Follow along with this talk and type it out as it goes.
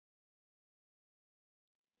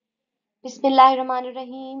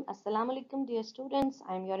Bismillahirrahmanirrahim. Assalamu alaikum, dear students.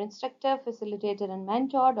 I am your instructor, facilitator, and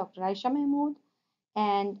mentor, DrAishaMahmood,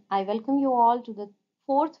 and I welcome you all to the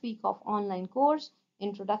fourth week of online course,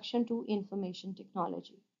 Introduction to Information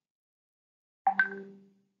Technology.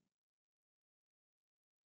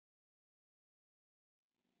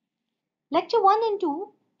 Lecture 1 and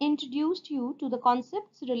 2 introduced you to the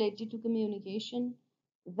concepts related to communication,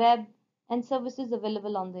 web, and services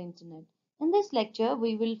available on the internet. In this lecture,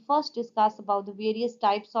 we will first discuss about the various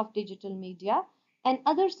types of digital media and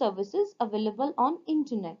other services available on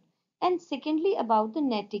internet, and secondly about the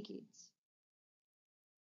netiquettes.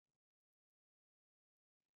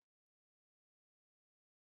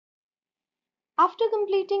 After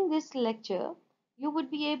completing this lecture, you would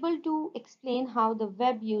be able to explain how the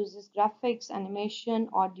web uses graphics, animation,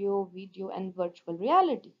 audio, video, and virtual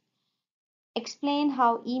reality. Explain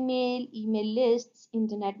how email lists,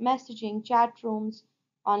 internet messaging, chat rooms,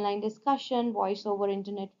 online discussion, voice over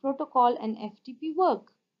internet protocol, and FTP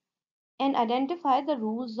work, and identify the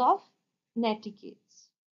rules of netiquettes.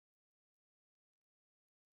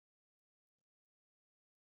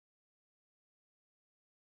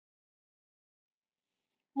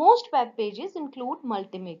 Most web pages include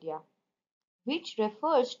multimedia, which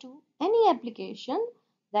refers to any application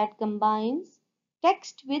that combines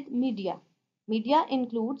text with media. Media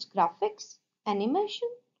includes graphics, animation,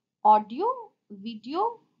 audio,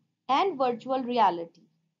 video, and virtual reality.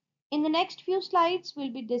 In the next few slides,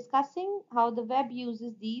 we'll be discussing how the web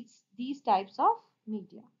uses these types of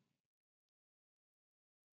media.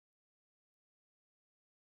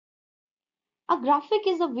 A graphic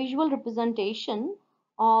is a visual representation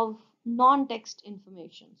of non-text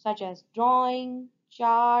information such as drawing,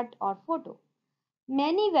 chart, or photo.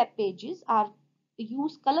 Many web pages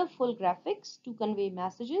use colorful graphics to convey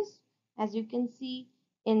messages, as you can see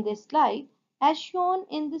in this slide. As shown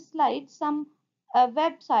in this slide, some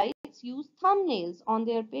websites use thumbnails on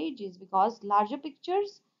their pages because larger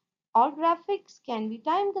pictures or graphics can be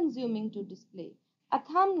time consuming to display. A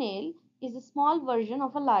thumbnail is a small version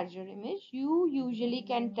of a larger image. You usually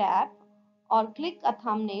can tap or click a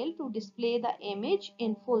thumbnail to display the image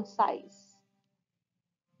in full size.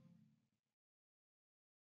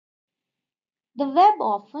 The web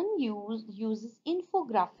often uses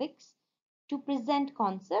infographics to present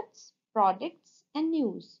concepts, products, and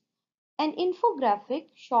news. An infographic,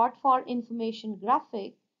 short for information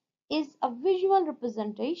graphic, is a visual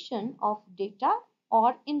representation of data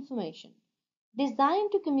or information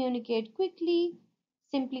designed to communicate quickly,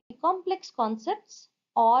 simply complex concepts,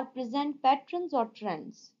 or present patterns or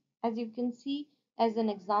trends. As you can see as an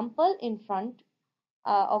example in front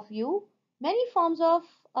of you, many forms of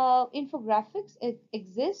infographics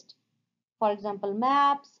exist. For example,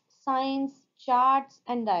 maps, signs, charts,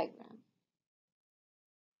 and diagrams.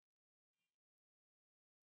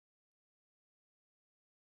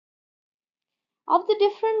 Of the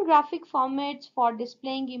different graphic formats for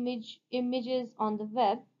displaying images on the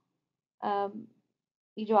web,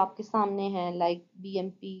 ये जो आपके सामने है, like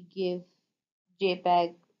BMP, GIF,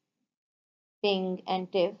 JPEG, PNG,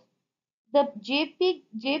 and TIFF. The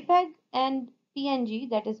JPEG and PNG,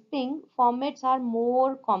 that is PNG, formats are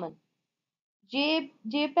more common.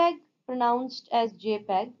 JPEG pronounced as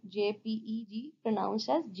JPEG, JPEG pronounced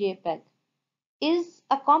as JPEG, is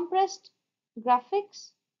a compressed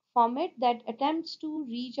graphics format that attempts to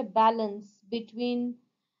reach a balance between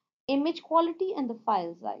image quality and the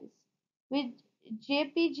file size. With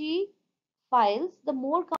JPG files, the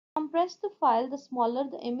more compressed the file, the smaller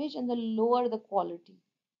the image and the lower the quality.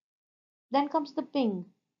 Then comes the PNG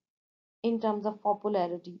in terms of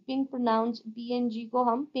popularity. PNG pronounce PNG को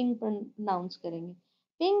हम PNG pronounce करेंगे.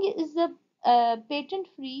 PNG is a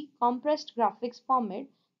patent-free compressed graphics format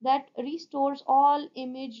that restores all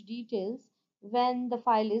image details when the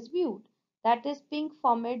file is viewed. That is, PNG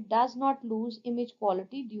format does not lose image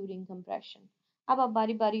quality during compression. अब आप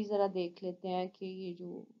बारी बारी जरा देख लेते हैं कि ये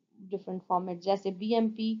जो different formats जैसे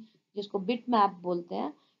BMP जिसको bitmap बोलते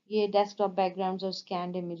हैं, ये desktop backgrounds और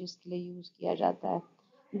scanned images के लिए यूज किया जाता है.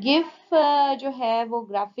 GIF जो है वो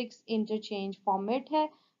graphics interchange format है,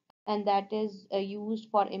 and that is used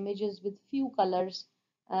for images with few colors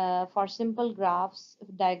for simple graphs,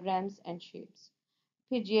 diagrams and shapes.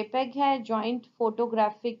 फिर JPEG है, Joint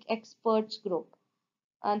Photographic Experts Group.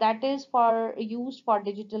 That is used for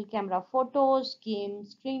digital camera photos, game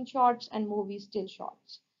screenshots, and movie still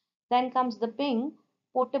shots. Then comes the PNG,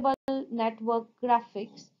 Portable Network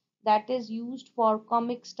Graphics, that is used for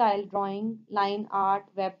comic style drawing, line art,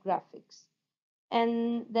 web graphics.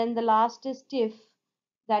 And then the last is TIFF,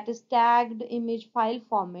 that is tagged image file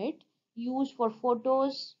format, used for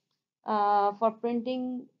photos, for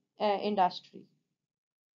printing industry.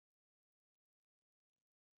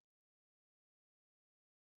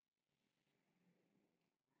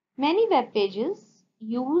 Many web pages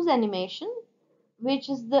use animation, which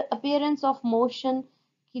is the appearance of motion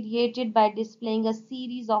created by displaying a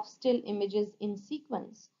series of still images in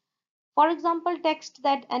sequence. For example, text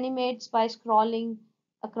that animates by scrolling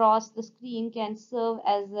across the screen can serve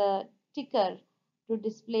as a ticker to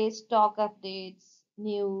display stock updates,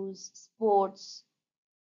 news, sports,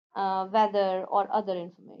 weather, or other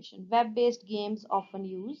information. Web based games often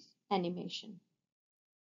use animation.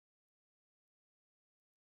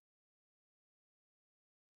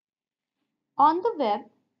 On the web,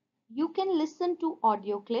 you can listen to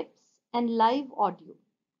audio clips and live audio.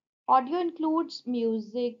 Audio includes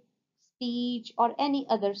music, speech, or any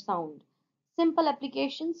other sound. Simple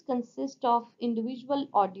applications consist of individual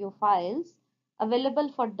audio files available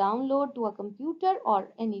for download to a computer or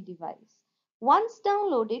any device. Once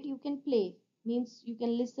downloaded, you can play, means you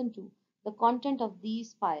can listen to the content of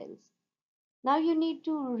these files. Now you need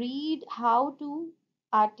to read how to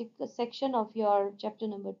article section of your chapter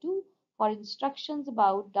number 2 for instructions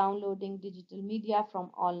about downloading digital media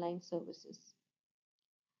from online services.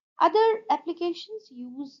 Other applications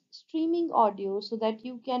use streaming audio so that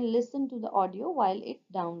you can listen to the audio while it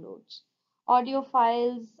downloads. Audio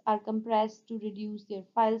files are compressed to reduce their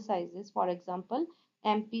file sizes. For example,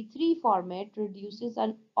 MP3 format reduces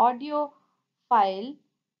an audio file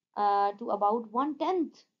to about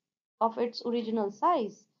 1/10 of its original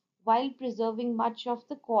size while preserving much of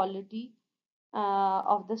the quality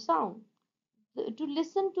of the sound. To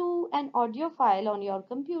listen to an audio file on your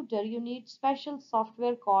computer, you need special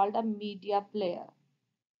software called a media player.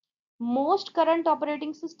 Most current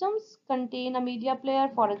operating systems contain a media player.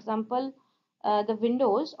 For example, the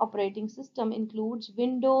Windows operating system includes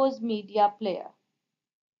Windows Media Player.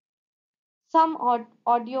 Some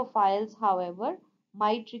audio files, however,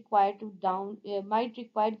 might require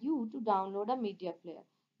you to download a media player.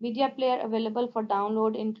 Media player available for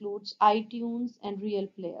download includes iTunes and Real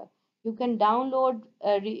Player. You can download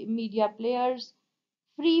media players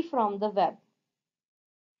free from the web.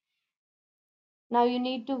 Now you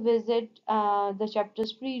need to visit the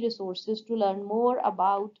chapter's free resources to learn more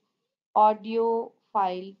about audio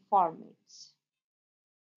file formats.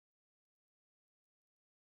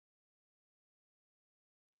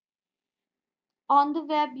 On the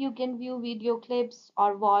web, you can view video clips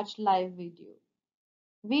or watch live video.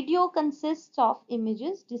 Video consists of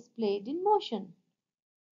images displayed in motion.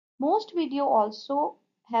 Most video also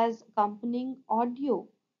has accompanying audio.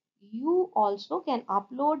 You also can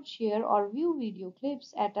upload, share, or view video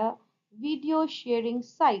clips at a video sharing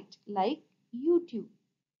site like YouTube.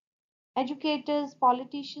 Educators,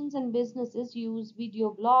 politicians, and businesses use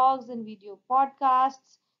video blogs and video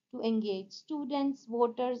podcasts to engage students,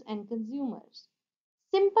 voters, and consumers.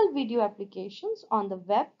 Simple video applications on the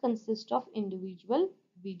web consist of individual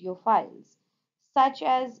video files, such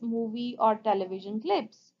as movie or television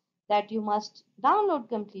clips, that you must download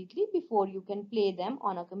completely before you can play them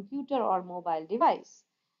on a computer or mobile device.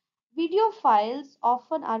 Video files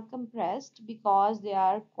often are compressed because they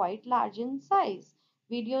are quite large in size.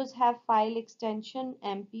 Videos have file extension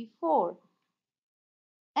MP4,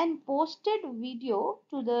 and posted video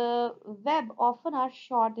to the web often are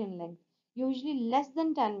short in length, usually less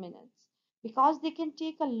than 10 minutes, because they can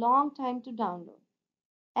take a long time to download.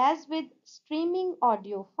 As with streaming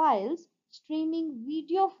audio files, streaming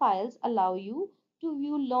video files allow you to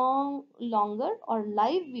view longer or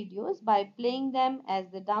live videos by playing them as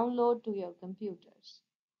they download to your computers.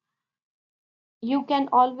 You can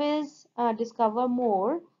always discover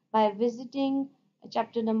more by visiting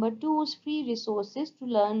chapter number 2's free resources to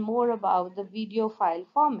learn more about the video file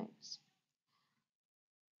formats.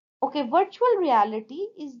 Okay, virtual reality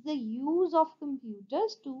is the use of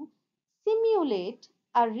computers to simulate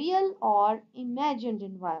a real or imagined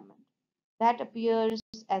environment that appears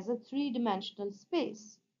as a three-dimensional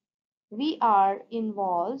space. VR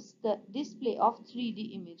involves the display of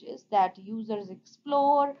 3D images that users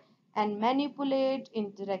explore and manipulate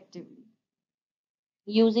interactively.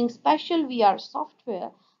 Using special VR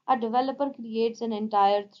software, a developer creates an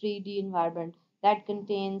entire 3D environment that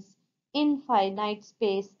contains infinite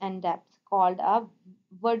space and depth, called a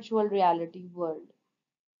virtual reality world.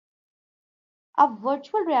 A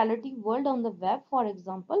virtual reality world on the web, for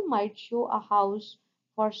example, might show a house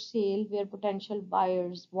for sale where potential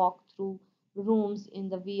buyers walk through rooms in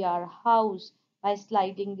the VR house by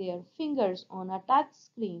sliding their fingers on a touch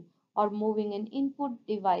screen or moving an input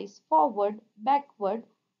device forward, backward,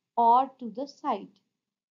 or to the side.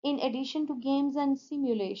 In addition to games and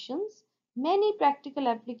simulations, Many practical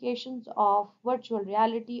applications of virtual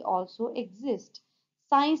reality also exist.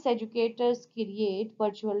 Science educators create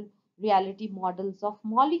virtual reality models of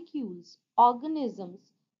molecules, organisms,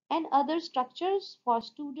 and other structures for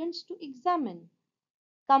students to examine.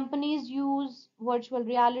 Companies use virtual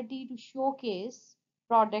reality to showcase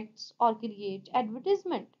products or create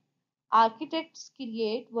advertisement. Architects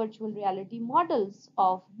create virtual reality models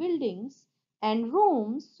of buildings and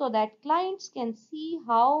rooms so that clients can see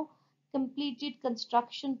how completed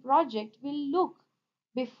construction project will look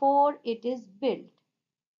before it is built.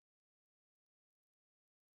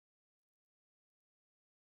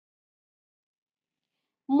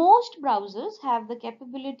 Most browsers have the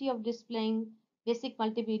capability of displaying basic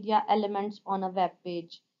multimedia elements on a web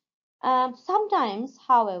page. Sometimes,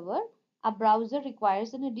 however, a browser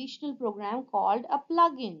requires an additional program called a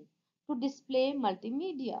plugin to display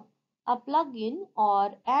multimedia. A plugin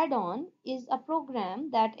or add-on is a program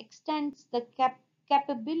that extends the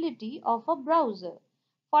capability of a browser.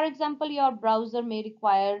 For example, your browser may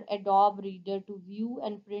require Adobe Reader to view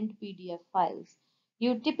and print PDF files.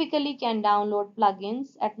 You typically can download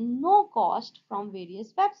plugins at no cost from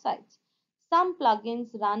various websites. Some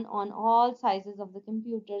plugins run on all sizes of the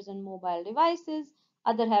computers and mobile devices.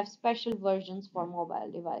 Others have special versions for mobile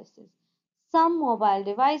devices. Some mobile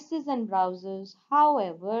devices and browsers,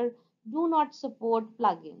 however, do not support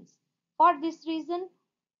plugins. For this reason,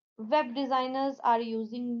 web designers are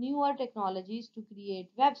using newer technologies to create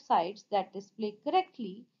websites that display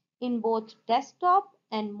correctly in both desktop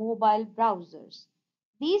and mobile browsers.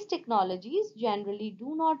 These technologies generally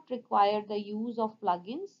do not require the use of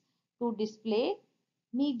plugins to display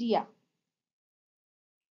media.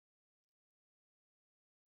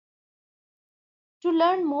 To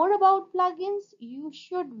learn more about plugins, you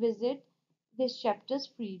should visit this chapter's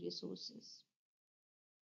free resources.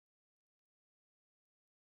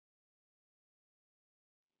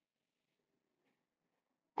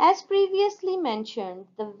 As previously mentioned,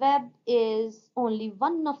 the web is only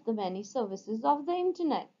one of the many services of the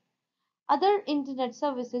internet. Other internet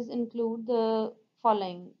services include the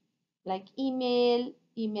following, like email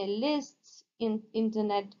lists,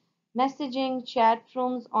 internet messaging, chat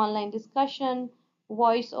rooms, online discussion,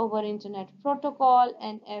 voice over internet protocol,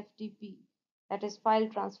 and FTP, that is file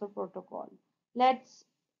transfer protocol. Let's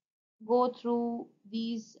go through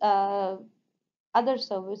these other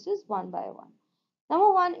services one by one.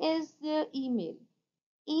 Number one is the email.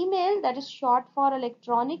 Email, that is short for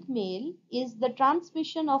electronic mail, is the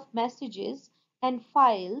transmission of messages and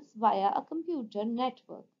files via a computer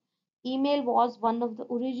network. Email was one of the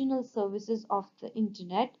original services of the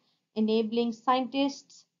internet, enabling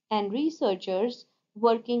scientists and researchers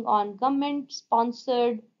working on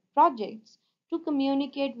government-sponsored projects to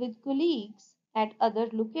communicate with colleagues at other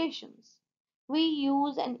locations. We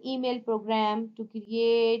use an email program to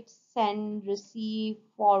create, send, receive,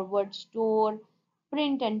 forward, store,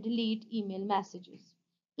 print and delete email messages.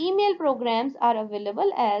 Email programs are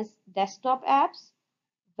available as desktop apps,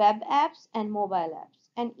 web apps, and mobile apps.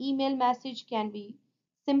 An email message can be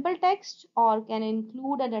simple text or can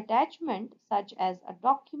include an attachment such as a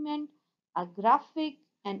document, a graphic,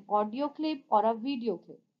 an audio clip, or a video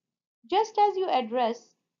clip. Just as you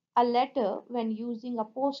address a letter when using the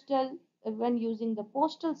postal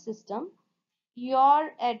system,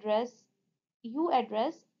 your address you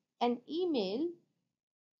address an email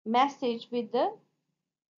message with the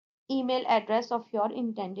email address of your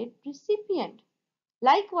intended recipient.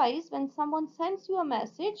 Likewise, when someone sends you a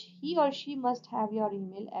message, he or she must have your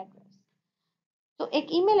email address. तो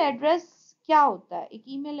एक email address क्या होता है? एक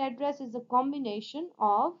email address is a combination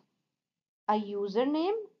of a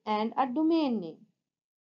username and a domain name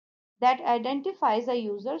that identifies a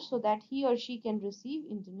user so that he or she can receive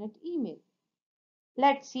internet email.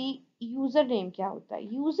 Let's see username क्या होता है?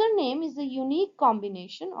 Username is a unique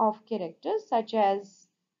combination of characters such as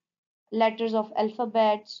letters of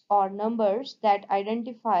alphabets or numbers that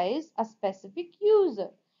identifies a specific user.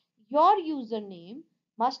 Your username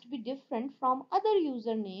must be different from other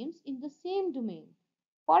usernames in the same domain.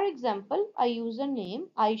 For example, a username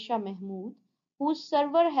DrAishaMahmood whose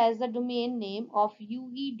server has a domain name of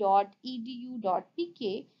ue.edu.pk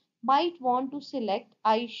might want to select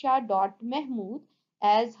Aisha.mahmood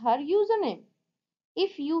as her username.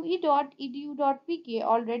 If ue.edu.pk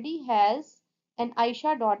already has an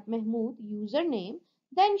Aisha.mahmood username,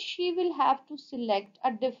 then she will have to select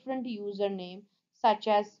a different username such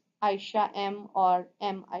as Aisha M or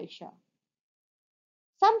M Aisha.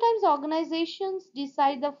 Sometimes organizations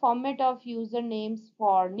decide the format of usernames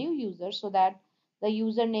for new users so that the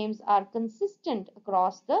usernames are consistent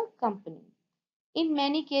across the company. In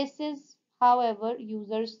many cases, However,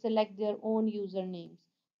 users select their own usernames,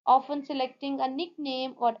 often selecting a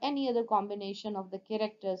nickname or any other combination of the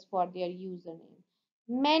characters for their username.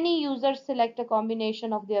 Many users select a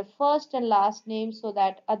combination of their first and last name so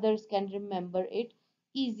that others can remember it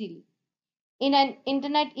easily. In an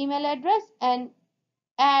internet email address, an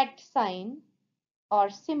at sign or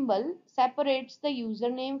symbol separates the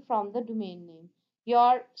username from the domain name.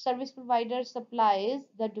 Your service provider supplies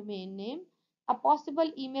the domain name. A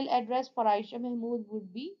possible email address for Aisha Mahmood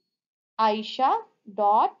would be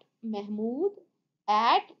aisha.mahmood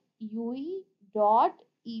at ue.edu.pk.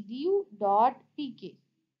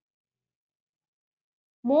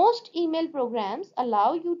 Most email programs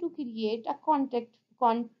allow you to create a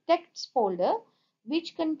contacts folder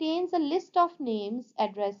which contains a list of names,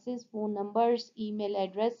 addresses, phone numbers, email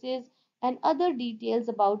addresses, and other details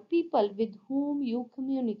about people with whom you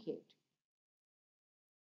communicate.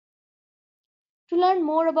 To learn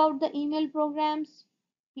more about the email programs,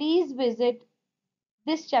 please visit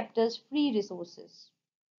this chapter's free resources.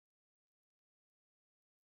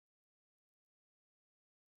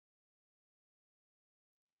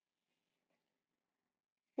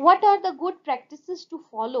 What are the good practices to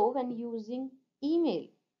follow when using email?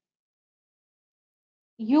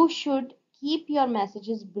 You should keep your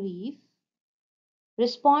messages brief,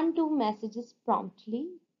 respond to messages promptly,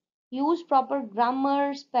 use proper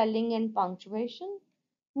grammar, spelling, and punctuation,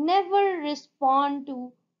 never respond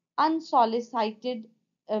to unsolicited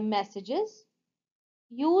messages,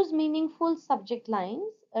 use meaningful subject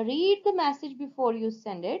lines, read the message before you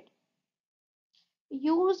send it,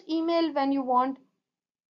 use email when you want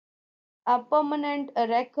a permanent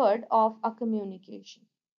record of a communication.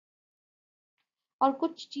 और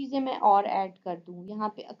कुछ चीज़ें मैं और add कर दूं, यहाँ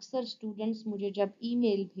पे अक्सर स्टूडेंट्स मुझे जब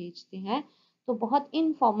ईमेल भेजते हैं तो बहुत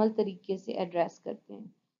इनफॉर्मल तरीके से एड्रेस करते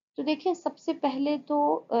हैं। तो देखिए, सबसे पहले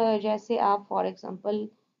तो जैसे आप फॉर एग्जांपल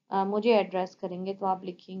मुझे एड्रेस करेंगे तो आप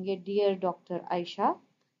लिखेंगे डियर डॉक्टर आयशा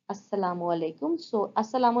अस्सलाम वालेकुम। सो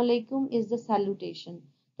अस्सलाम वालेकुम इज द सैल्यूटेशन।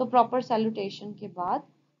 तो प्रॉपर सैल्यूटेशन के बाद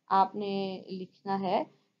आपने लिखना है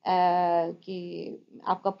कि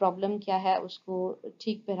आपका प्रॉब्लम क्या है, उसको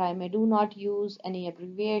ठीक पहराए में do not use any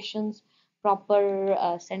abbreviations,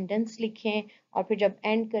 proper sentence लिखें और फिर जब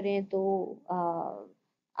एंड करें तो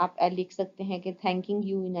आप लिख सकते हैं कि thanking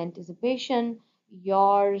you in anticipation,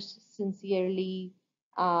 yours sincerely,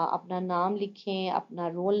 अपना नाम लिखें, अपना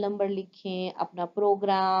रोल नंबर लिखें, अपना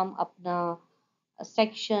प्रोग्राम, अपना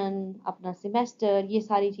सेक्शन, अपना सेमेस्टर, ये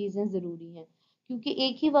सारी चीज़ें ज़रूरी हैं क्योंकि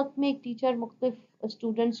एक ही वक्त में एक टीचर मुख्तलिफ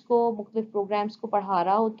स्टूडेंट्स को मुख्तलिफ प्रोग्राम्स को पढ़ा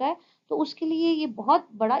रहा होता है, तो उसके लिए ये बहुत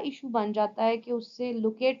बड़ा इशू बन जाता है कि उससे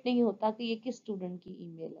लोकेट नहीं होता कि ये किस स्टूडेंट की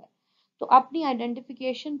ईमेल है। तो अपनी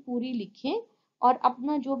आइडेंटिफिकेशन पूरी लिखें और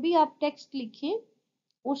अपना जो भी आप टेक्स्ट लिखें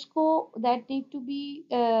उसको that need to be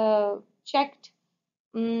checked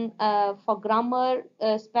for grammar,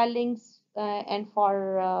 spellings, and for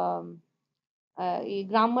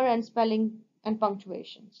grammar and spelling and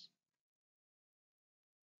punctuations.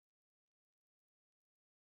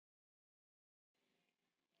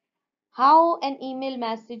 How an email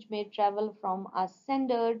message may travel from a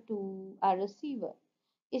sender to a receiver.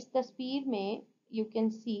 इस तस्वीर में you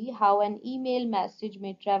can see how an email message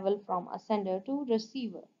may travel from a sender to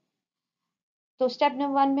receiver. तो step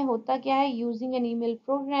number 1 में होता क्या है, using N email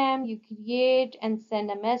program you create and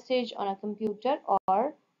send a message on a computer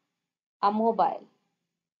और अ mobile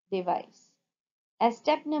device. As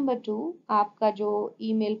step number 2, आपका जो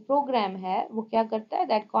email program है वो क्या करता है,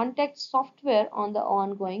 that contact software on the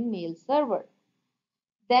ongoing mail server.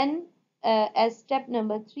 Then as step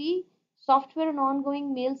number 3, software on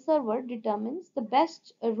ongoing mail server determines the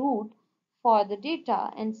best route for the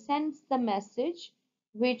data and sends the message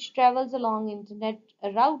which travels along internet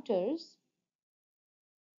routers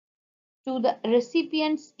to the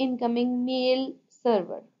recipient's incoming mail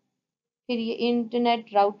server. फिर ये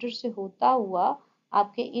internet router से होता हुआ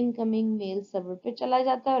आपके incoming mail server पे चला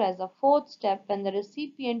जाता है। और as a fourth step, when the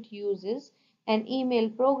recipient uses an email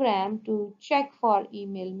program to check for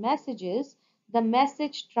email messages, the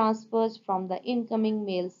message transfers from the incoming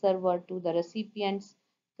mail server to the recipient's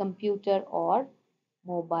computer or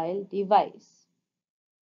mobile device.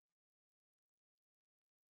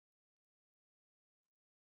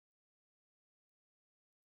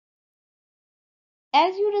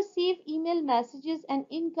 As you receive email messages, an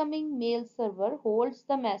incoming mail server holds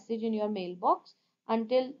the message in your mailbox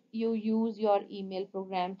until you use your email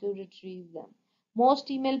program to retrieve them. Most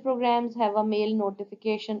email programs have a mail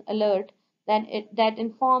notification alert that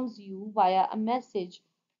informs you via a message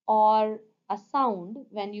or a sound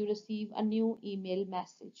when you receive a new email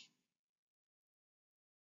message.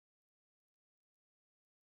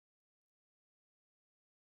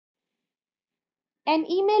 An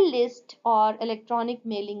email list or electronic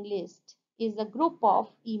mailing list is a group of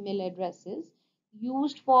email addresses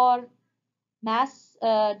used for mass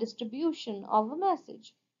distribution of a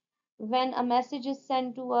message. When a message is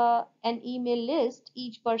sent to an email list,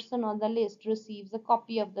 each person on the list receives a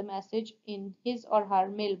copy of the message in his or her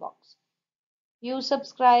mailbox. You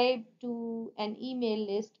subscribe to an email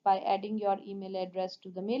list by adding your email address to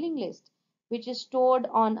the mailing list, which is stored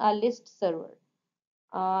on a list server.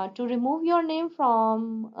 To remove your name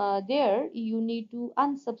from there, you need to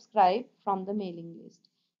unsubscribe from the mailing list.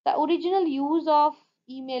 The original use of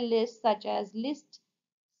email lists, such as list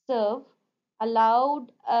serve,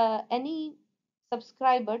 allowed any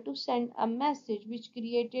subscriber to send a message, which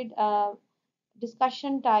created a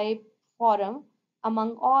discussion type forum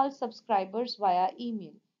among all subscribers via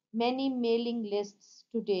email. Many mailing lists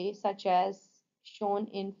today, such as shown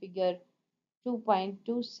in figure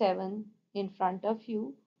 2.27 in front of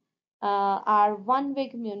you, are one-way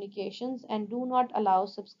communications and do not allow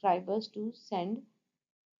subscribers to send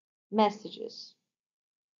messages.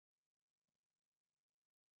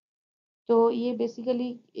 तो ये basically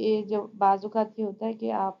जो बाजुकात ये होता है कि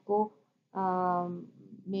आपको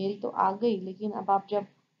mail तो आ गई, लेकिन अब आप जब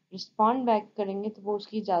रिस्पॉन्ड बैक करेंगे तो वो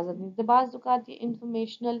उसकी इजाज़त नहीं देते। बाजुकात ये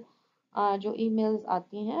इंफॉर्मेशनल जो ईमेल्स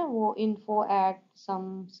आती हैं वो info@some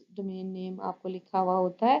डोमेन नेम आपको लिखा हुआ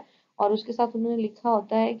होता है और उसके साथ उन्होंने लिखा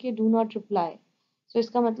होता है कि डू नॉट रिप्लाई। सो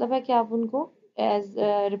इसका मतलब है कि आप उनको एज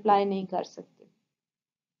रिप्लाई नहीं कर सकते।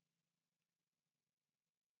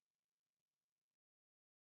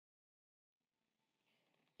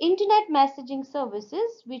 Internet messaging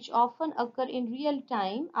services, which often occur in real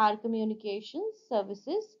time, are communications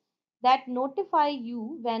services that notify you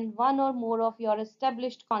when one or more of your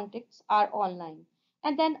established contacts are online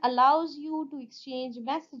and then allows you to exchange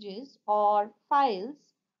messages or files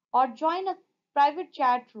or join a private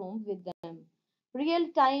chat room with them. Real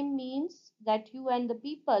time means that you and the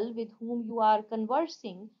people with whom you are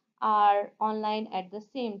conversing are online at the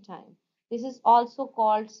same time. This is also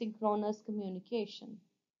called synchronous communication,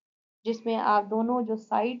 जिसमें आप दोनों जो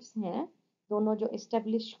sites हैं, दोनों जो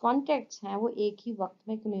established contacts हैं, वो एक ही वक्त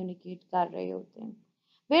में कम्युनिकेट कर रहे होते हैं.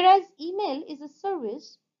 Whereas email is a service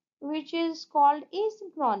which is called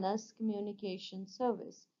asynchronous communication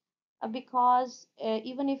service, because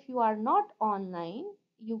even if you are not online,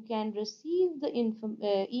 you can receive the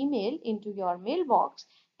email into your mailbox,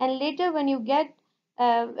 and later when you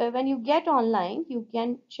get online, you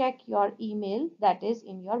can check your email that is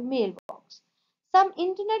in your mailbox. Some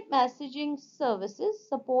internet messaging services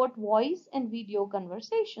support voice and video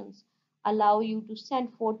conversations, allow you to send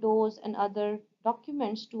photos and other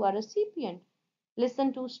documents to a recipient,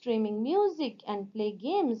 listen to streaming music, and play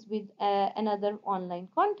games with another online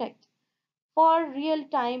contact. For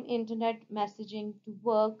real-time internet messaging to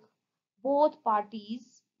work, both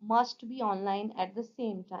parties must be online at the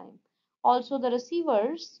same time. Also, the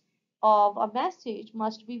receivers of a message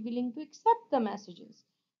must be willing to accept the messages.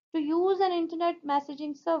 To use an internet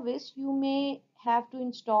messaging service, you may have to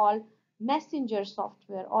install messenger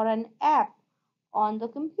software or an app on the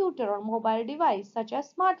computer or mobile device, such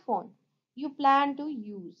as smartphone, you plan to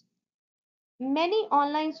use. Many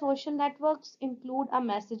online social networks include a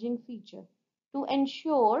messaging feature. To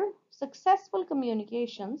ensure successful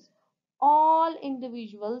communications, all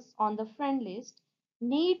individuals on the friend list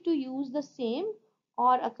need to use the same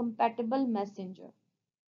or a compatible messenger.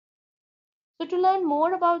 So to learn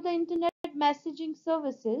more about the internet messaging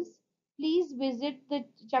services, please visit the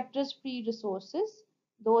chapter's free resources.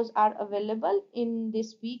 Those are available in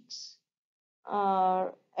this week's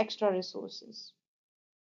extra resources.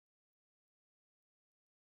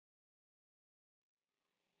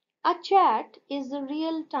 A chat is a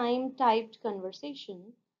real-time typed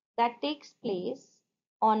conversation that takes place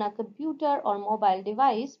on a computer or mobile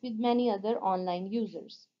device with many other online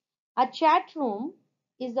users. A chat room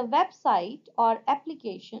is a website or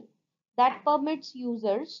application that permits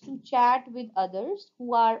users to chat with others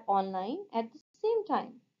who are online at the same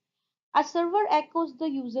time. A server echoes the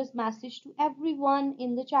user's message to everyone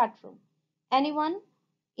in the chat room. Anyone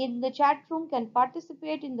in the chat room can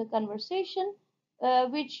participate in the conversation,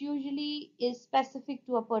 which usually is specific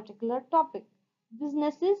to a particular topic.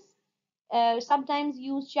 Businesses sometimes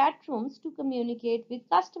use chat rooms to communicate with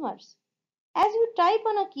customers. As you type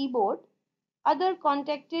on a keyboard, other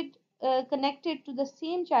connected to the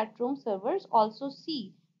same chat room servers also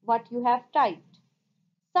see what you have typed.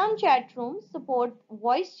 Some chat rooms support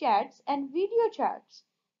voice chats and video chats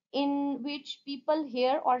in which people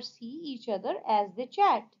hear or see each other as they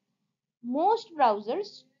chat. Most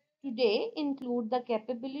browsers today include the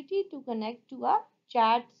capability to connect to a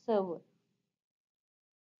chat server.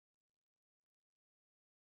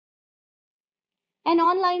 An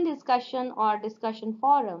online discussion or discussion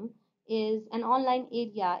forum is an online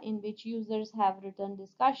area in which users have written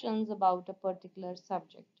discussions about a particular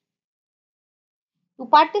subject. To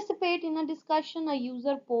participate in a discussion, a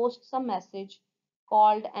user posts a message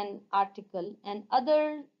called an article, and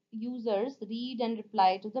other users read and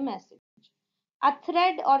reply to the message. A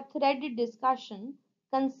thread or threaded discussion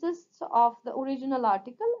consists of the original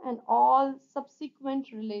article and all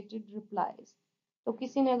subsequent related replies. तो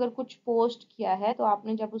किसी ने अगर कुछ post किया है तो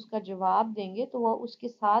आपने जब उसका जवाब देंगे तो वह उसके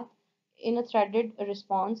साथ इन अ थ्रेडेड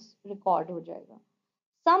रिस्पॉन्स रिकॉर्ड हो जाएगा.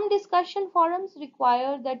 Some discussion forums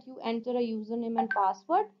require that you enter a username and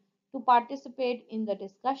password to participate in the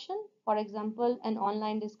discussion. For example, an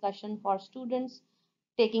online discussion for students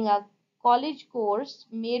taking a college course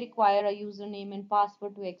may require a username and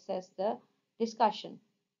password to access the discussion.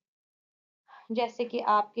 जैसे कि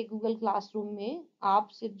आपके Google classroom में आप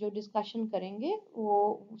सिर्फ जो discussion करेंगे वो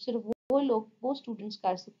सिर्फ वो लोग वो स्टूडेंट्स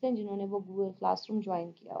कर सकते हैं जिन्होंने वो गूगल क्लासरूम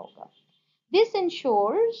ज्वाइन किया होगा. This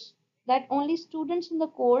ensures that only students in the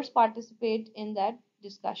course participate in that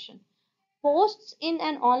discussion. Posts in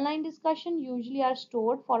an online discussion usually are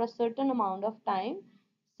stored for a certain amount of time,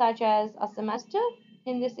 such as a semester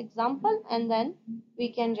in this example, and then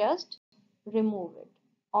we can just remove it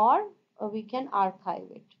or we can archive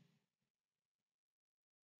it.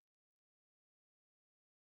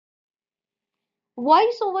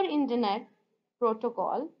 Voice over Internet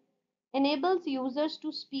protocol enables users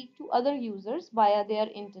to speak to other users via their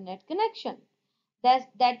internet connection.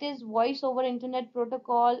 That is, voice over internet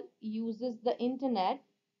protocol uses the internet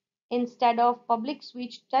instead of public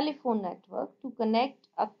switched telephone network to connect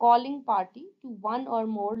a calling party to one or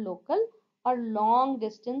more local or long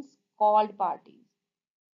distance called parties.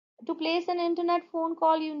 To place an internet phone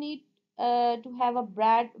call, you need to have a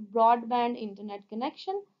broadband internet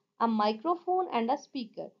connection, a microphone, and a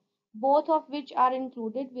speaker, both of which are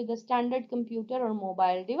included with a standard computer or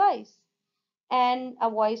mobile device, and a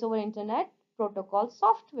voice over internet protocol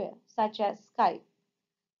software such as Skype.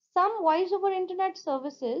 Some voice over internet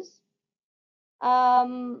services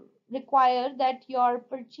require that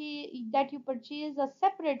you purchase a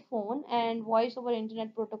separate phone and voice over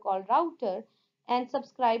internet protocol router and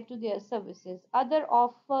subscribe to their services. Other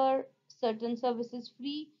offer certain services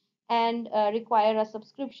free and require a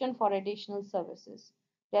subscription for additional services.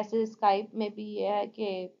 जैसे Skype में भी ये है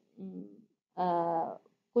कि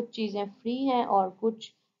कुछ चीज़ें free हैं और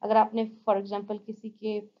कुछ अगर आपने फॉर एग्जांपल किसी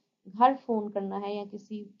के घर फ़ोन करना है या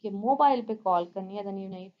किसी के मोबाइल पे कॉल करनी है then you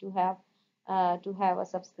need to have a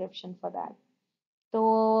subscription for that. So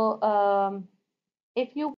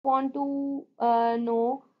if you want to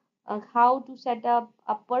know how to set up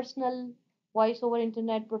a personal voice over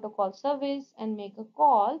internet protocol service and make a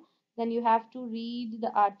call, then you have to read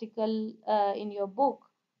the article in your book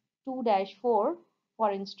 2-4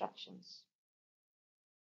 for instructions.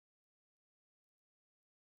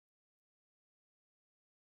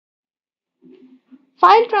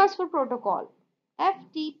 File Transfer Protocol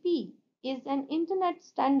 (FTP) is an Internet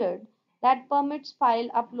standard that permits file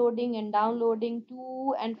uploading and downloading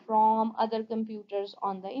to and from other computers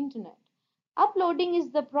on the Internet. Uploading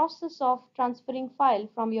is the process of transferring file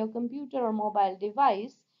from your computer or mobile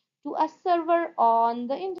device to a server on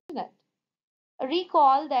the Internet.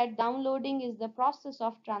 Recall that downloading is the process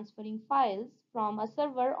of transferring files from a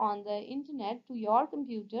server on the Internet to your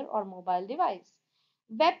computer or mobile device.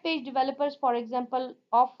 Web page developers, for example,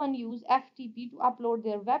 often use FTP to upload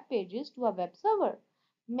their web pages to a web server.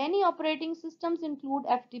 Many operating systems include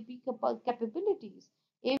FTP capabilities.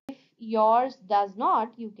 If yours does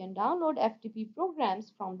not, you can download FTP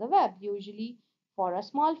programs from the web, usually for a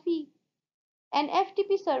small fee. An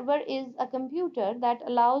FTP server is a computer that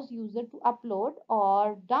allows user to upload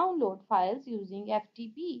or download files using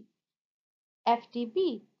FTP.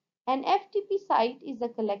 FTP. An FTP site is a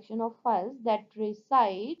collection of files that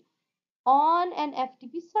reside on an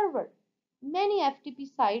FTP server. Many FTP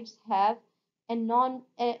sites have anonymous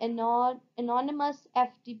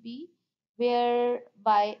FTP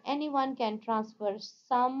whereby anyone can transfer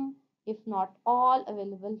some, if not all,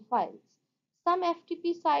 available files. Some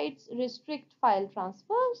FTP sites restrict file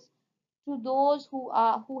transfers to those who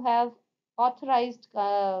have authorized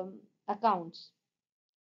accounts.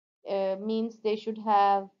 Means they should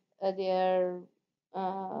have their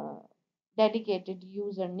uh, dedicated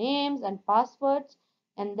usernames and passwords,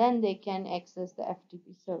 and then they can access the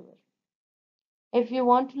FTP server. If you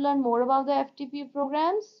want to learn more about the FTP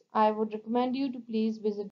programs, I would recommend you to please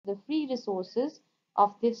visit the free resources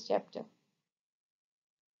of this chapter.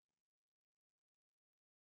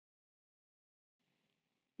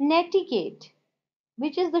 Netiquette,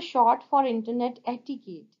 which is the short for Internet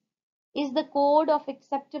etiquette, is the code of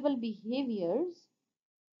acceptable behaviors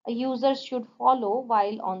a user should follow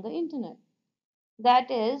while on the internet. That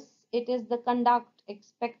is, it is the conduct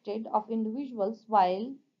expected of individuals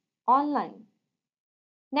while online.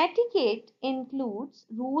 Netiquette includes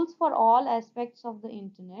rules for all aspects of the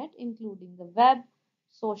internet, including the web,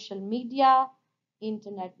 social media,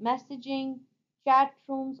 internet messaging, chat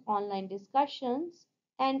rooms, online discussions,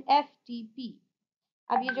 and FTP.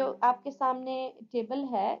 अब ये जो आपके सामने table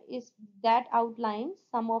है इस that outlines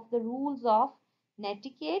some of the rules of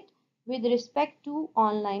netiquette with respect to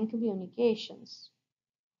online communications.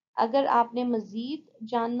 अगर आपने मज़ीद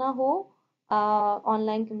जानना हो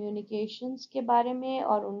ऑनलाइन कम्युनिकेशंस के बारे में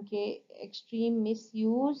और उनके एक्सट्रीम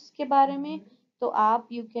मिसयूज़ के बारे में तो आप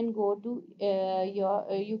you can go to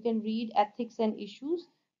your you can read ethics and issues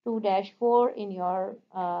 2-4 in your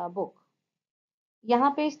book.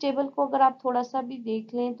 यहाँ पे इस टेबल को अगर आप थोड़ा सा भी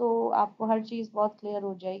देख लें तो आपको हर चीज़ बहुत क्लियर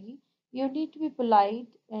हो जाएगी. You need to be polite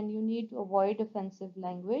and you need to avoid offensive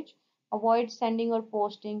language. Avoid sending or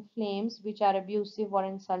posting flames which are abusive or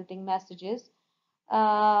insulting messages.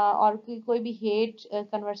 और कोई भी हेट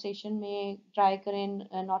कन्वर्सेशन में ट्राई करें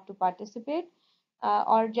नॉट टू पार्टिसिपेट.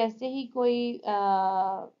 और जैसे ही कोई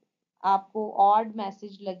आपको ऑड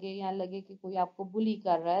मैसेज लगे या लगे कि कोई आपको बुली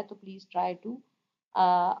कर रहा है तो please try to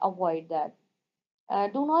avoid that.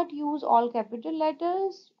 Do not use all capital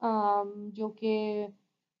letters जो कि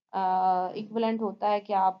equivalent होता है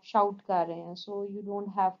कि आप shout कर रहे हैं, so you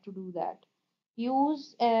don't have to do that.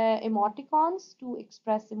 Use emoticons to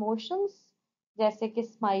express emotions जैसे कि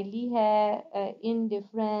smiley है,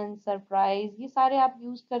 indifference, surprise, ये सारे आप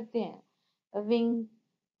use करते हैं. Wink.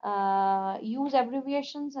 Use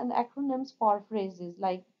abbreviations and acronyms for phrases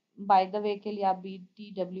like by the way के लिए आप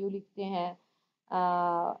BTW लिखते हैं.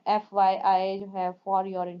 FYI जो है फॉर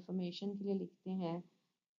योर इंफॉर्मेशन के लिए लिखते हैं.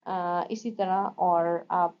 इसी तरह और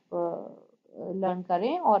आप लर्न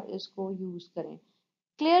करें और इसको यूज़ करें.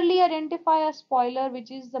 Clearly identify a spoiler,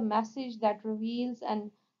 which is the message that reveals an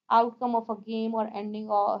outcome of a game or ending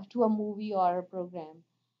to a movie or a program.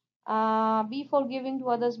 Be forgiving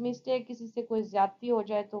to others mistake. किसी से कोई ज्यादती हो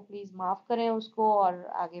जाए तो प्लीज माफ करें उसको और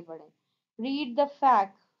आगे बढ़ें. Read the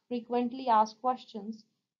fact. Frequently ask questions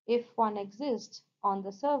if one exists on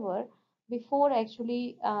the server before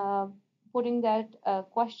actually putting that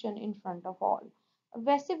question in front of all.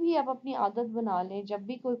 वैसे भी आप अपनी आदत बना लें जब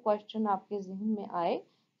भी कोई क्वेश्चन आपके जहन में आए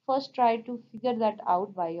first try to figure that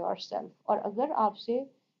out by yourself. और अगर आपसे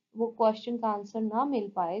वो क्वेश्चन का आंसर ना मिल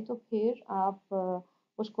पाए तो फिर आप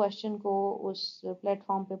उस क्वेश्चन को उस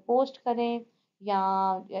प्लेटफॉर्म पे पोस्ट करें या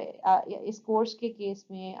इस कोर्स के केस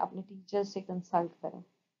में अपने टीचर से कंसल्ट करें.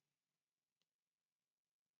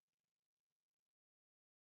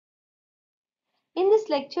 In this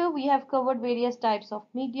lecture, we have covered various types of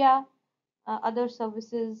media, other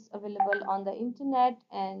services available on the internet,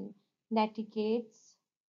 and netiquettes